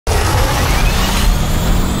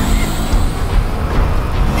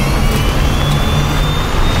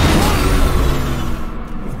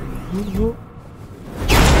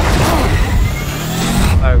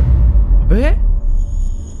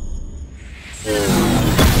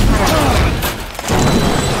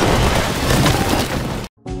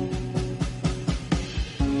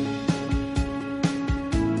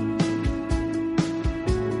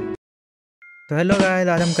तो hello guys,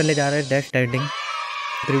 आज हम करने जा रहे हैं डेथ स्ट्रैंडिंग।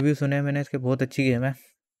 रिव्यू सुने मैंने इसके, बहुत अच्छी गेम है।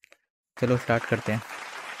 चलो स्टार्ट करते हैं,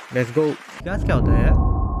 लेट्स गो। क्या होता है यार?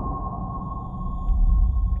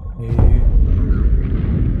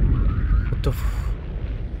 तो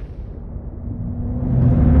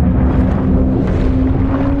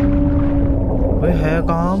भाई है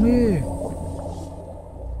कहाँ में?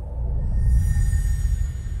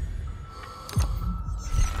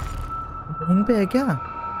 यहीं पे है क्या?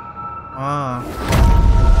 हाँ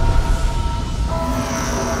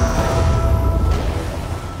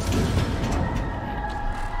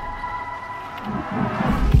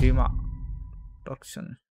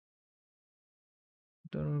Destruction.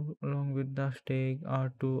 Along with the stake are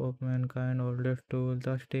two of mankind oldest tools.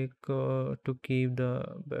 The stake to keep the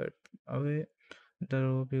bad away. The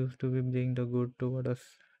rope used to be bring the good toward us.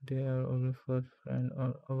 They are our first friend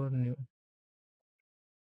or our new.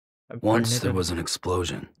 Once there was an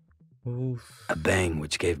explosion. Oof. A bang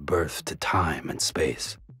which gave birth to time and space.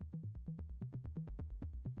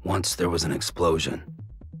 Once there was an explosion.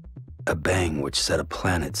 A bang which set a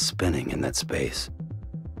planet spinning in that space.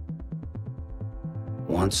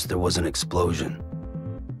 Once there was an explosion.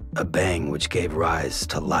 A bang which gave rise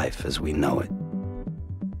to life as we know it.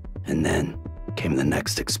 And then came the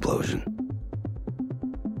next explosion.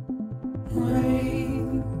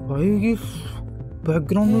 भाई ये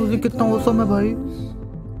background music कितना awesome है भाई।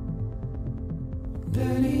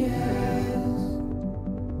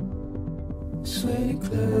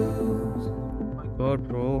 My God,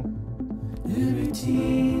 bro.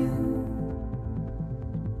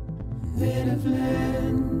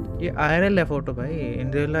 ये IRL है photo भाई,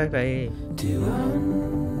 in real life है ये।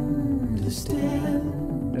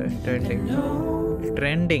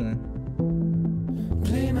 Trending.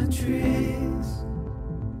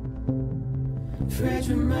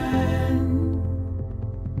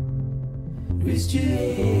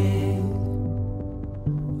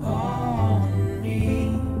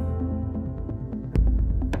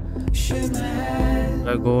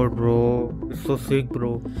 My God, bro, it's so sick, bro.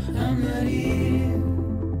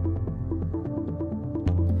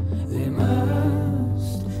 There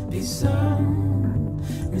must be some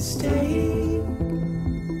mistake.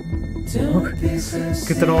 Don't be so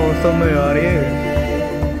कितना औसम है यार ये।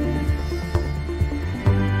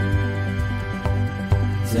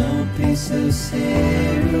 Don't be so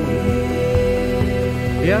serious.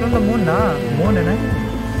 यार मतलब मोन है ना?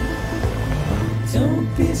 Don't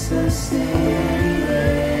be so serious.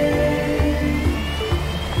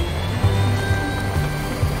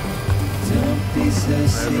 Don't be so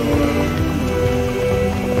serious.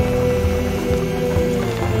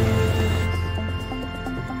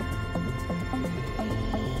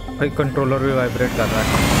 भाई कंट्रोलर भी वाइब्रेट कर रहा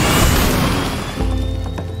है,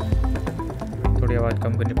 थोड़ी आवाज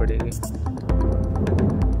कम करनी पड़ेगी।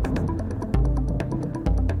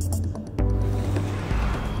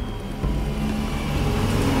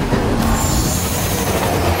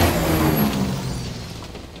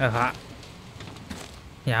 हाँ,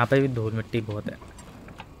 यहाँ पे भी धूल मिट्टी बहुत है।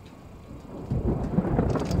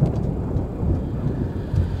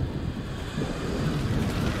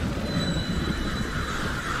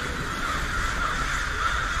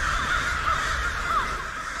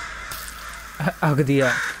 आग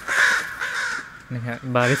दिया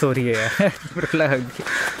नहीं, बारिश हो रही है यार। आग दिया।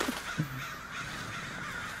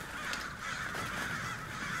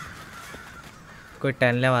 कोई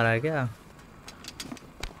टहलने वाला है क्या?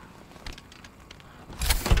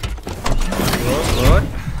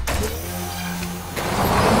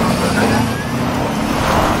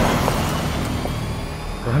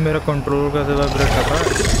 मेरा कंट्रोल कैसे वाइब्रेट कर रहा है?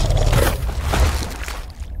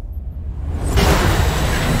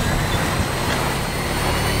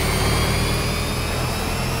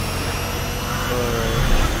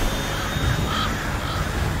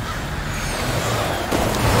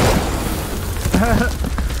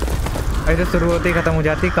 ऐसे शुरू होते ही खत्म हो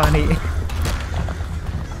जाती कहानी।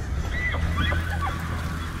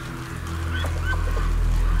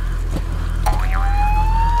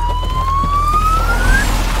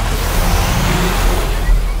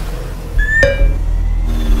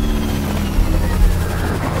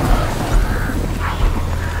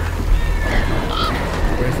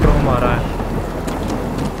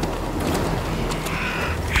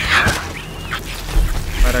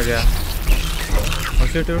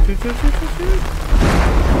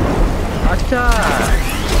 अच्छा,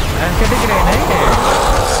 ऐसे दिख रहे हैं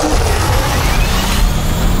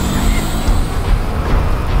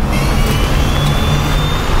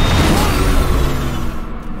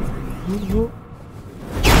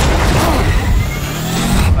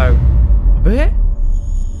अबे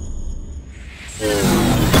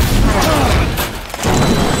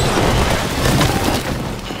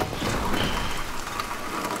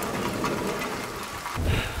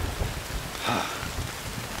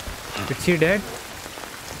he dead?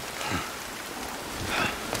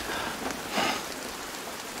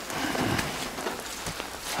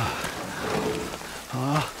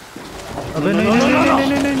 अबे नहीं नहीं नहीं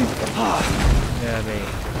नहीं नहीं नहीं अरे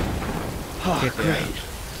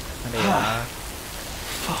अरे यार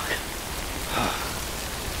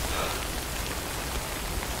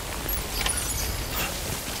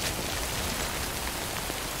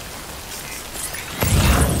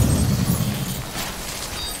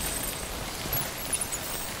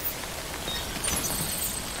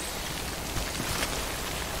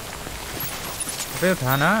अबे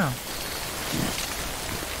था ना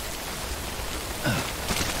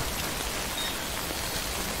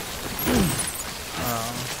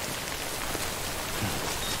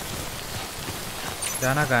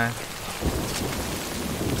जाना कहाँ है?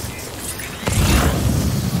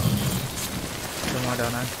 तुम्हारा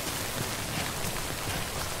जाना है।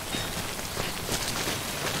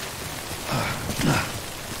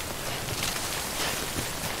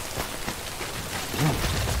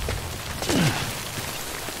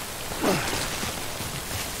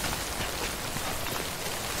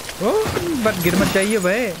 ओ बस गिर मत जाइए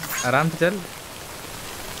भाई, आराम से चल।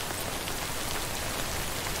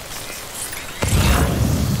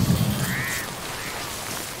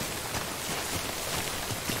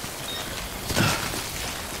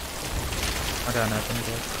 जाना है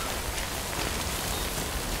तुमको।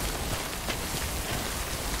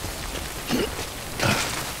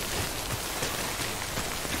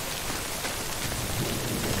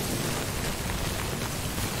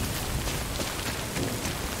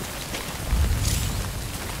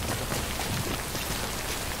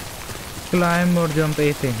 क्लाइम और जंप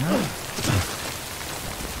ऐसे हैं।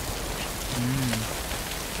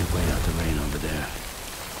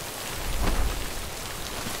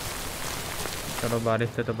 चलो बारिश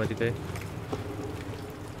से तो बच गए।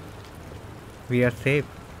 We are safe.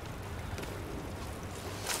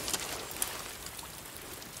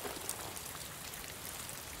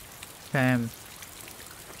 सैम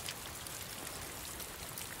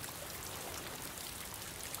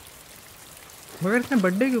मगर इसने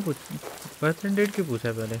बर्थडे क्यों पूछा, बर्थडे डेट क्यों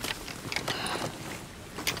पूछा पहले?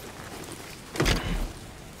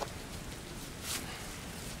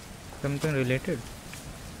 Something related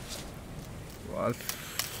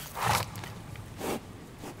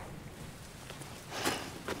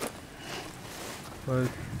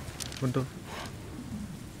what the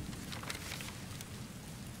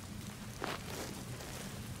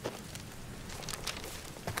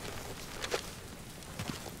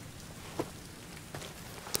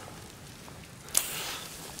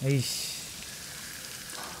Aish.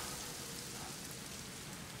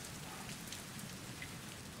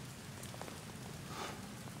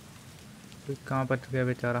 कहाँ बच गया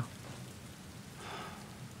बेचारा?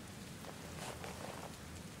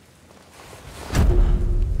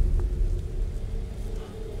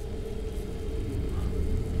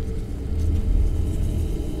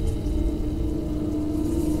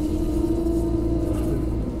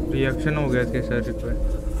 रिएक्शन हो गया इसके शरीर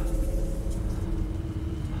पे।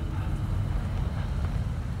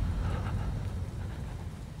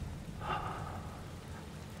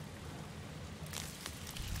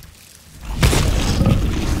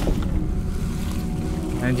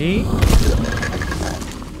 हाँ जी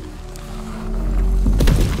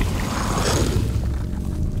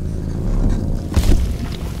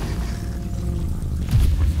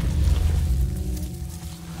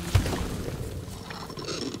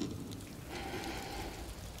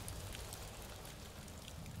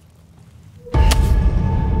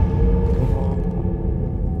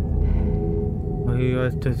भाई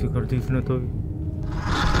ऐसे कर दी इसने तो।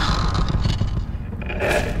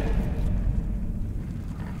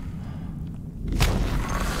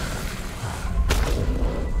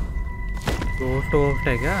 टोस्ट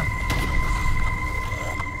है क्या?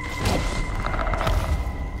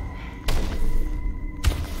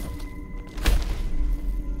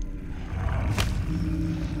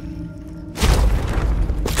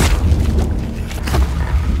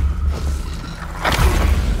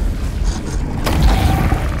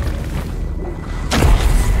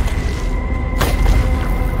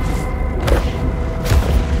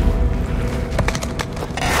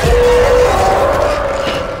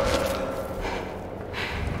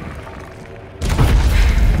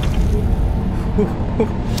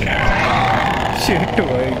 शिट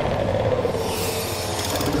भाई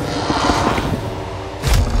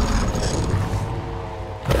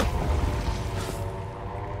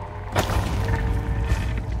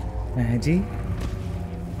है जी।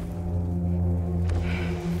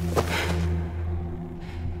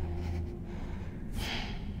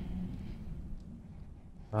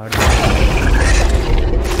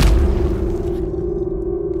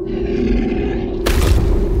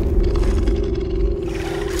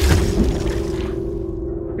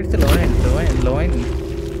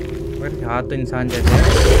 हाथ तो इंसान जैसे है।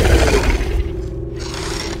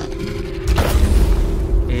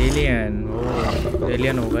 एलियन, ओ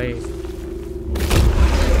एलियन होगा ये।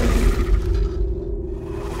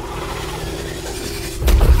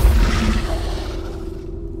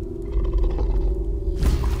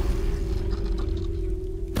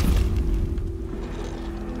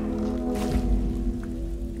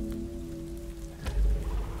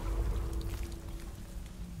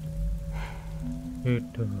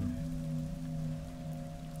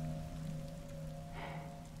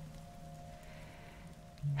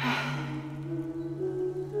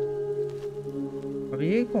 अब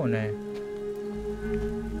ये कौन है?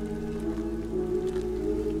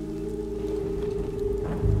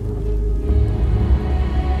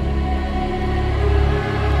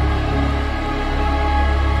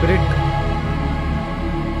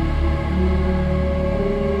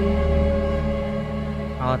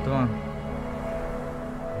 आत्मा।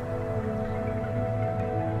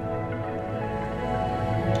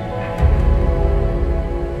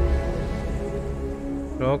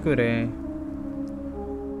 रो क्यों रहे हैं?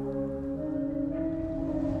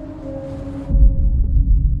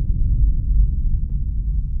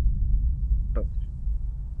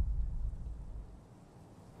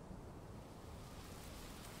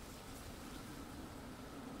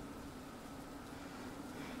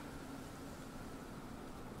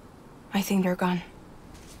 I think they're gone.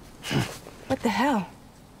 What the hell?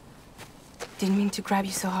 Didn't mean to grab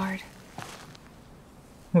you so hard.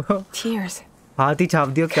 Tears. हाथ ही छाप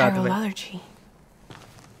दिया क्या Chiral allergy.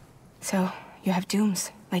 So, you have dooms,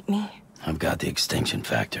 like me. I've got the extinction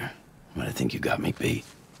factor, but I think you got me beat.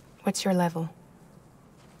 What's your level?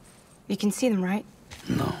 You can see them, right?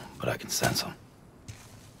 No, but I can sense them.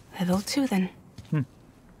 Level 2, then.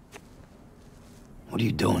 What are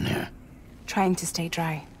you doing here? Trying to stay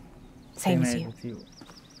dry. Same as you.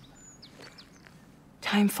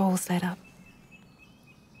 Time falls that up.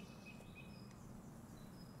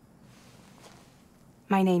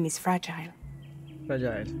 My name is Fragile.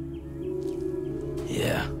 Fragile.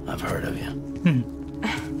 Yeah, I've heard of you.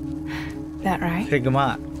 That right? Sigma.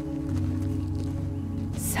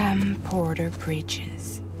 Sam Porter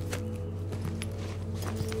Bridges.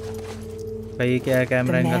 भाई क्या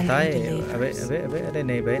camera angle था ये? अबे अरे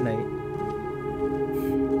नहीं भाई नहीं।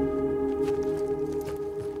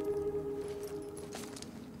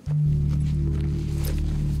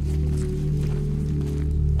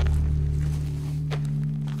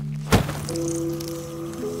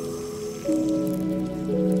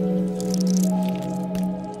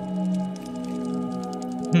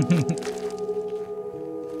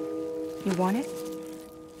 You want it?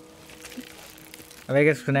 अबे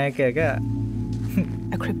क्या सुना है क्या?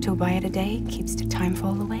 A crypto byte a day keeps the time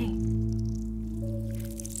fall away.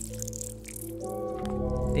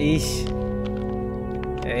 इश,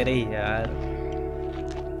 अरे यार।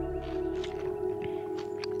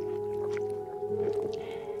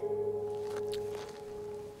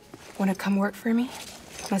 Wanna come work for me?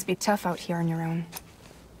 Must be tough out here on your own.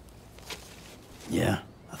 Yeah,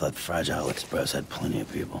 I thought Fragile Express had plenty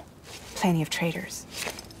of people. Plenty of traders.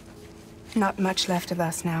 Not much left of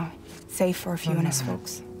us now, save for a few honest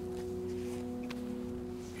folks.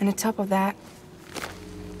 And on top of that,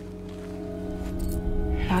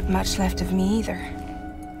 not much left of me either.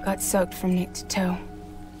 Got soaked from neck to toe.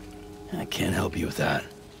 I can't help you with that.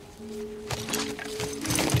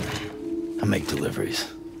 I make deliveries,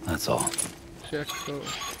 that's all. Check so.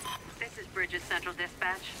 This is Bridges Central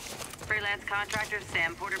Dispatch. Freelance contractor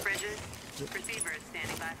Sam Porter Bridges. Receiver is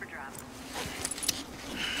standing by for drop.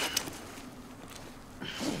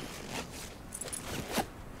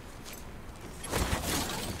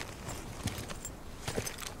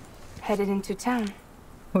 Headed into town.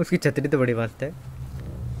 उसकी छतरी तो बड़ी बात है।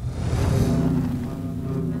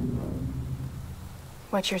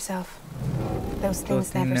 Watch yourself. Those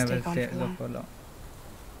things never stay gone for long.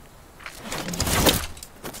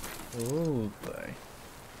 Oh boy.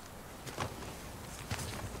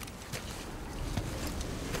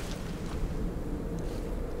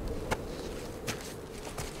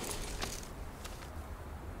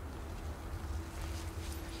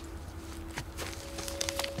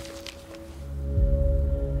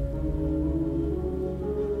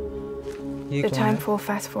 The time fall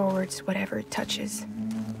fast forwards whatever it touches,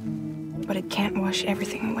 but it can't wash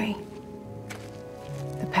everything away.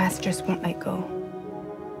 The past just won't let go.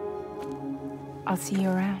 I'll see you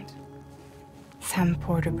around. Sam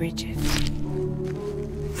Porter Bridges.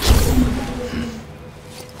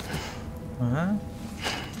 हाँ?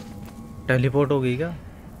 Teleport हो गई क्या?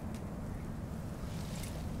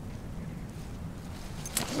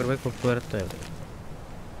 पर भाई खूबसूरत तो है।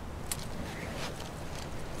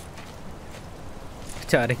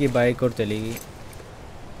 बेचारे की बाइक और चली गई।